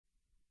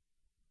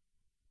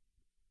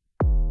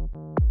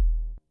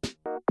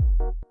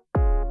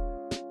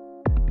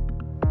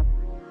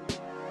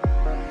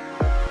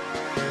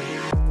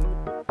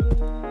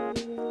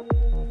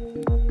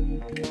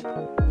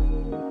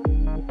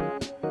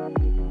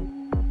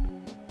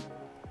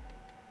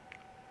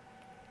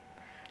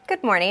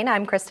Good morning,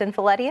 I'm Kristen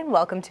Folletti and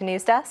welcome to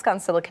News Desk on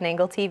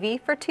SiliconANGLE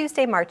TV for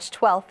Tuesday, March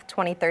 12,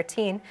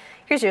 2013.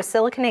 Here's your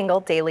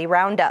SiliconANGLE Daily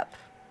Roundup.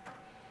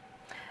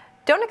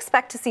 Don't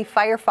expect to see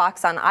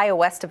Firefox on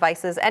iOS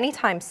devices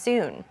anytime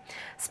soon.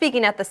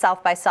 Speaking at the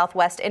South by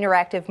Southwest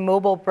Interactive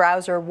Mobile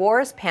Browser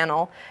Wars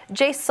panel,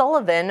 Jay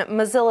Sullivan,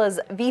 Mozilla's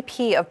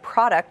VP of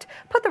Product,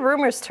 put the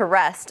rumors to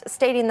rest,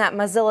 stating that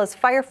Mozilla's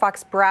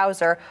Firefox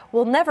browser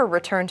will never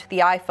return to the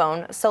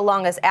iPhone so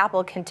long as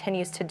Apple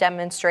continues to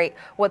demonstrate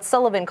what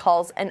Sullivan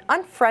calls an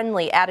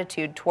unfriendly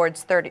attitude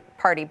towards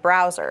third-party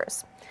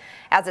browsers.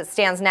 As it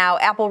stands now,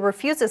 Apple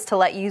refuses to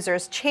let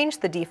users change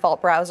the default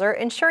browser,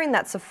 ensuring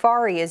that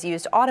Safari is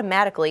used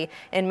automatically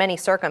in many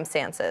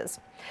circumstances.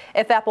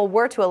 If Apple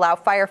were to allow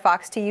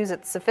Firefox to use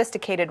its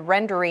sophisticated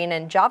rendering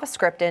and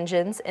JavaScript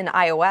engines in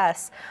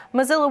iOS,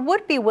 Mozilla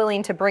would be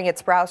willing to bring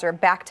its browser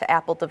back to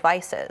Apple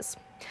devices.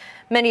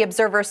 Many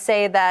observers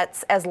say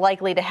that's as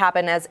likely to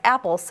happen as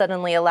Apple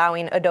suddenly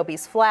allowing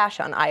Adobe's Flash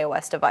on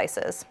iOS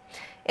devices.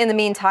 In the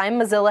meantime,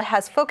 Mozilla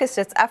has focused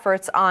its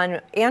efforts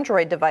on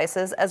Android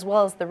devices as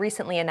well as the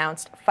recently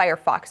announced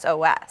Firefox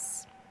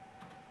OS.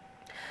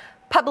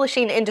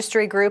 Publishing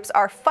industry groups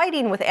are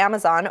fighting with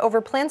Amazon over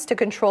plans to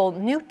control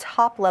new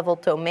top-level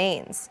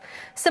domains.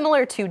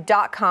 Similar to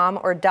 .com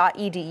or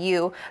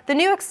 .edu, the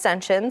new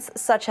extensions,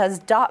 such as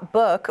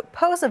 .book,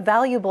 pose a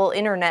valuable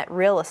internet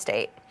real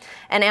estate.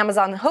 And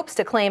Amazon hopes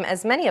to claim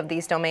as many of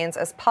these domains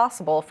as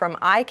possible from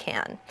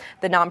ICANN,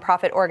 the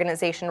nonprofit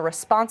organization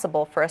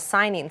responsible for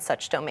assigning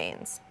such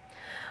domains.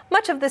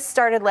 Much of this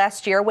started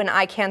last year when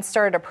ICANN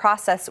started a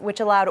process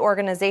which allowed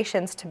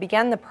organizations to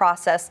begin the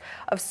process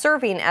of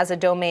serving as a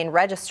domain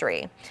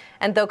registry.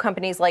 And though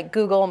companies like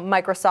Google,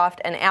 Microsoft,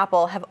 and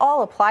Apple have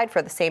all applied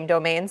for the same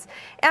domains,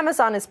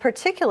 Amazon is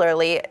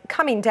particularly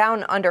coming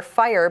down under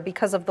fire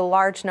because of the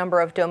large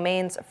number of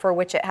domains for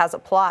which it has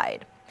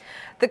applied.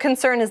 The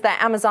concern is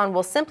that Amazon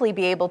will simply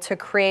be able to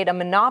create a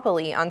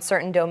monopoly on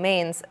certain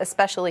domains,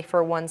 especially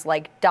for ones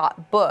like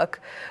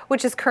 .book,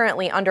 which is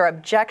currently under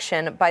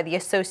objection by the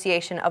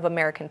Association of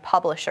American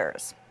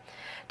Publishers.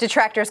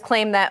 Detractors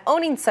claim that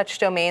owning such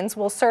domains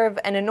will serve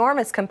an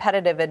enormous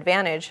competitive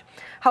advantage.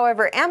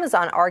 However,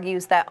 Amazon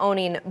argues that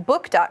owning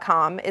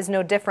book.com is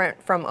no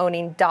different from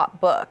owning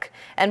 .book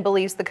and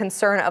believes the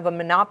concern of a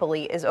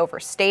monopoly is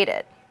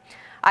overstated.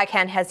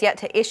 ICANN has yet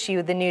to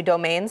issue the new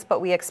domains,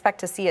 but we expect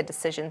to see a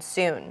decision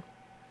soon.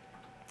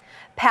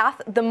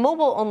 Path, the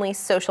mobile-only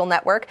social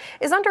network,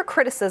 is under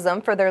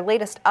criticism for their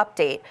latest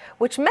update,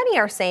 which many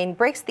are saying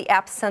breaks the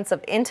app's sense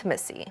of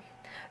intimacy.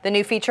 The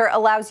new feature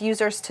allows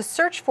users to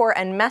search for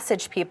and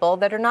message people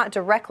that are not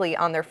directly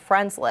on their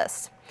friends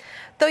list.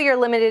 Though you're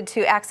limited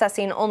to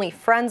accessing only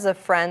friends of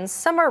friends,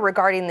 some are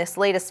regarding this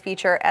latest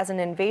feature as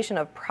an invasion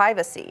of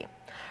privacy.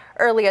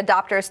 Early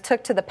adopters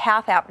took to the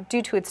Path app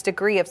due to its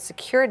degree of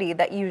security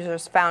that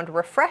users found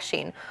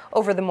refreshing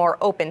over the more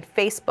open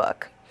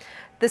Facebook.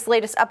 This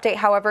latest update,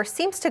 however,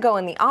 seems to go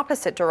in the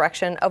opposite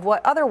direction of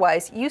what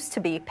otherwise used to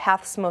be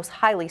Path's most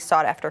highly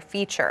sought-after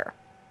feature.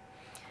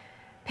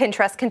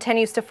 Pintrest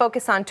continues to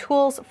focus on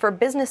tools for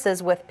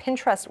businesses with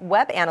Pintrest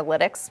Web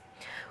Analytics.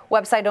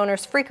 Website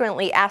owners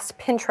frequently asked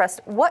Pintrest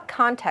what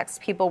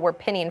context people were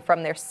pinning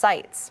from their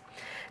sites.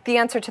 The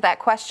answer to that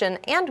question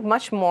and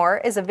much more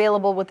is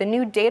available with the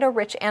new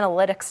data-rich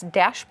analytics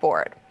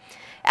dashboard.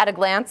 At a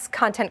glance,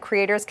 content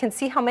creators can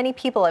see how many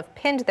people have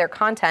pinned their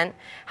content,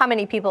 how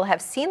many people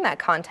have seen that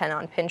content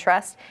on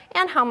Pinterest,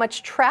 and how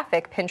much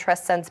traffic Pinterest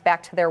sends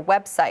back to their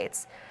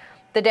websites.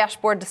 The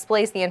dashboard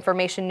displays the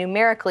information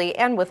numerically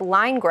and with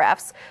line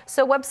graphs,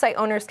 so website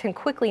owners can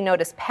quickly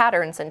notice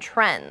patterns and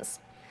trends.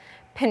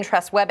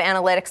 Pintrest Web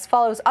Analytics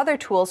follows other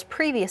tools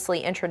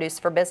previously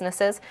introduced for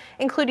businesses,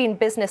 including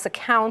business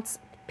accounts,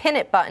 pin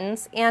it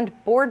buttons, and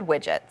board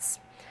widgets.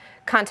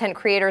 Content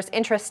creators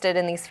interested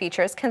in these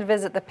features can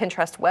visit the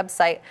Pinterest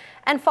website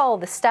and follow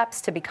the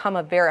steps to become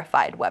a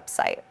verified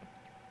website.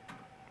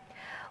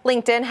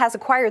 LinkedIn has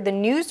acquired the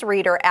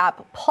newsreader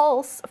app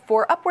Pulse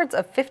for upwards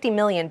of $50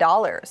 million.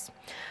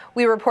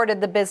 We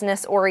reported the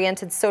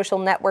business-oriented social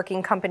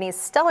networking company's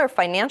stellar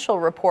financial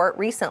report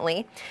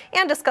recently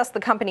and discussed the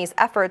company's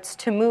efforts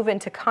to move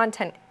into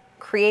content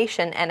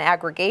creation and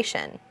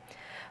aggregation.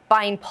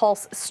 Buying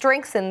Pulse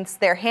strengthens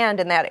their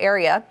hand in that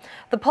area.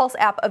 The Pulse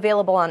app,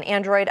 available on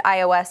Android,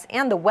 iOS,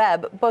 and the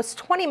web, boasts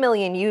 20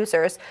 million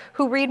users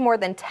who read more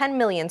than 10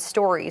 million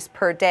stories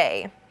per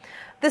day.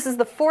 This is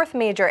the fourth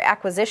major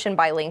acquisition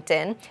by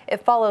LinkedIn.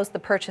 It follows the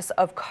purchase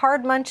of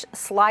CardMunch,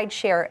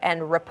 SlideShare,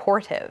 and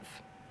Reportive.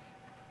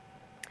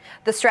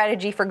 The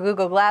strategy for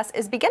Google Glass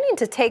is beginning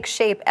to take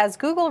shape as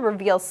Google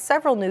reveals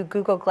several new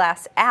Google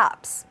Glass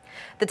apps.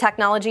 The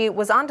technology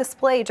was on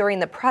display during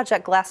the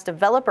Project Glass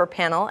developer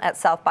panel at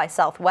South by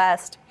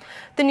Southwest.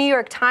 The New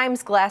York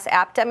Times Glass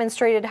app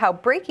demonstrated how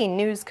breaking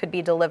news could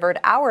be delivered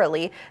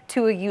hourly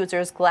to a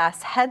user's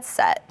Glass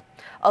headset.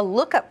 A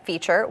lookup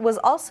feature was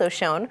also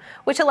shown,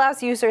 which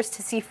allows users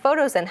to see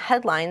photos and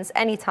headlines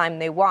anytime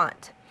they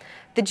want.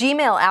 The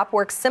Gmail app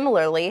works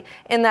similarly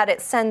in that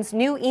it sends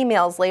new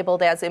emails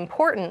labeled as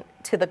important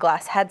to the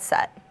Glass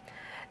headset.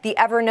 The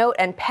Evernote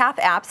and Path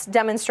apps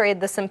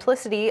demonstrated the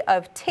simplicity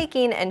of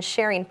taking and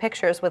sharing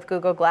pictures with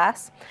Google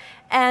Glass.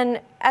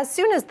 And as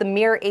soon as the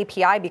Mirror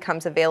API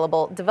becomes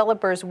available,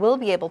 developers will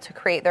be able to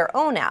create their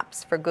own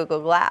apps for Google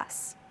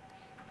Glass.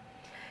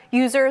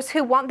 Users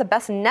who want the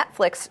best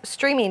Netflix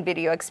streaming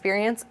video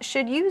experience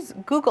should use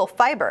Google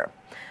Fiber.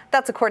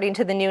 That's according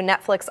to the new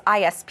Netflix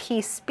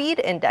ISP Speed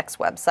Index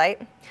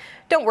website.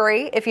 Don't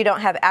worry if you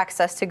don't have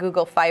access to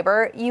Google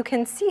Fiber, you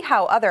can see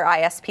how other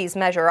ISPs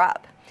measure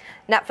up.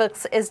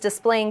 Netflix is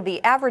displaying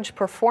the average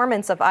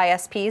performance of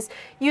ISPs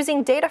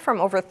using data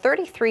from over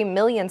 33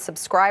 million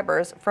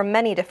subscribers from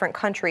many different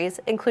countries,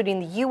 including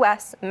the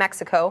US,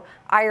 Mexico,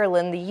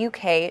 Ireland, the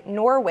UK,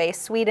 Norway,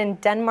 Sweden,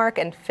 Denmark,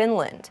 and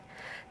Finland.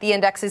 The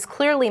index is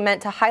clearly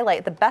meant to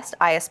highlight the best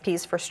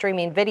ISPs for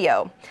streaming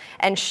video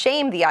and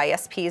shame the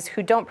ISPs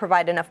who don't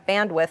provide enough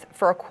bandwidth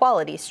for a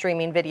quality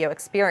streaming video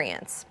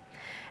experience.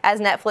 As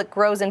Netflix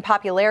grows in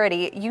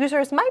popularity,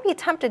 users might be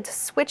tempted to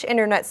switch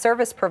internet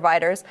service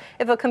providers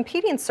if a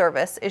competing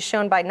service is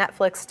shown by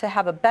Netflix to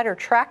have a better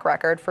track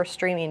record for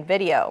streaming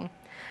video.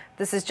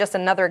 This is just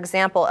another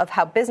example of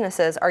how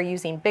businesses are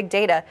using big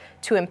data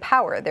to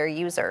empower their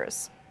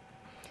users.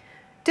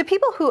 Do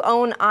people who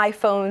own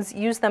iPhones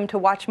use them to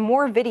watch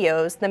more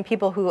videos than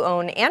people who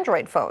own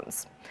Android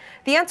phones?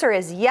 The answer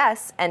is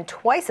yes, and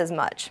twice as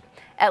much.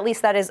 At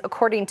least that is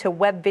according to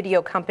web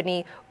video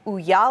company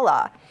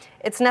Ooyala.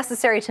 It's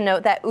necessary to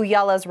note that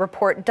Ooyala's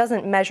report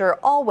doesn't measure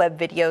all web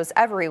videos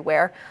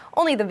everywhere,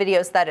 only the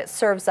videos that it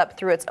serves up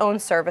through its own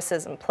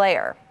services and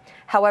player.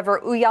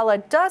 However,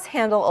 Ooyala does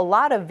handle a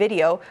lot of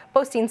video,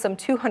 boasting some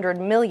 200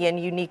 million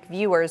unique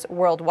viewers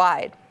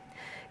worldwide.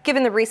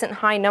 Given the recent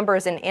high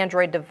numbers in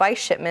Android device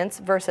shipments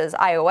versus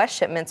iOS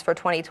shipments for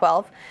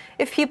 2012,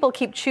 if people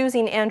keep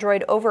choosing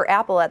Android over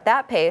Apple at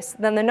that pace,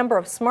 then the number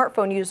of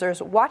smartphone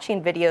users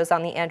watching videos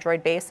on the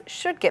Android base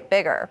should get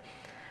bigger.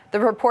 The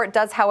report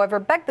does, however,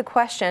 beg the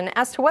question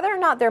as to whether or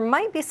not there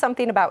might be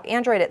something about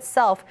Android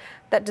itself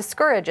that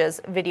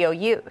discourages video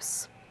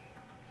use.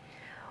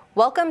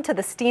 Welcome to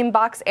the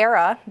Steambox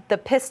era. The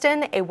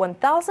Piston, a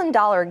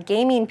 $1,000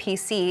 gaming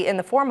PC in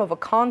the form of a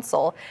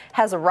console,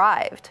 has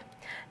arrived.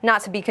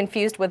 Not to be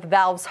confused with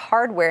Valve's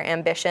hardware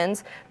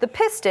ambitions, the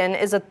Piston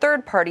is a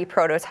third-party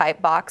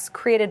prototype box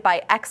created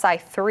by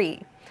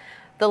Xi3.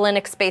 The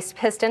Linux-based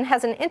Piston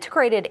has an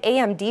integrated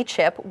AMD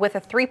chip with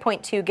a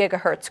 3.2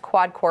 GHz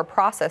quad-core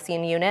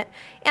processing unit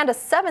and a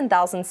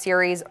 7000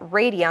 series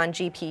Radeon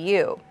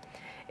GPU.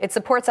 It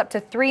supports up to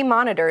 3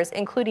 monitors,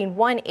 including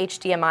 1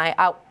 HDMI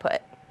output.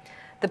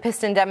 The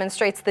Piston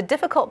demonstrates the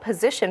difficult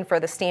position for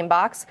the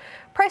Steambox.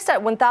 Priced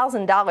at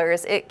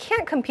 $1,000, it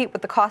can't compete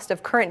with the cost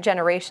of current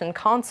generation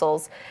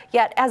consoles,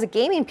 yet as a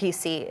gaming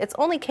PC, it's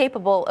only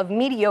capable of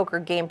mediocre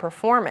game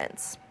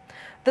performance.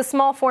 The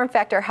small form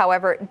factor,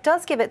 however,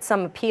 does give it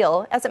some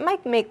appeal, as it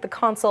might make the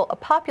console a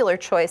popular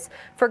choice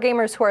for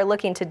gamers who are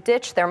looking to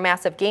ditch their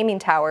massive gaming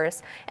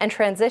towers and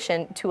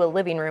transition to a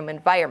living room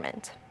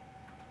environment.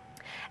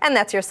 And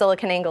that's your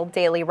SiliconANGLE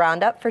Daily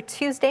Roundup for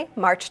Tuesday,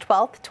 March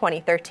 12th,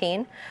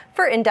 2013.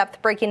 For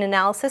in-depth breaking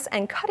analysis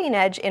and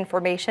cutting-edge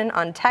information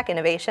on tech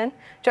innovation,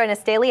 join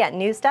us daily at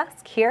News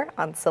Desk here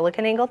on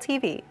SiliconANGLE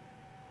TV.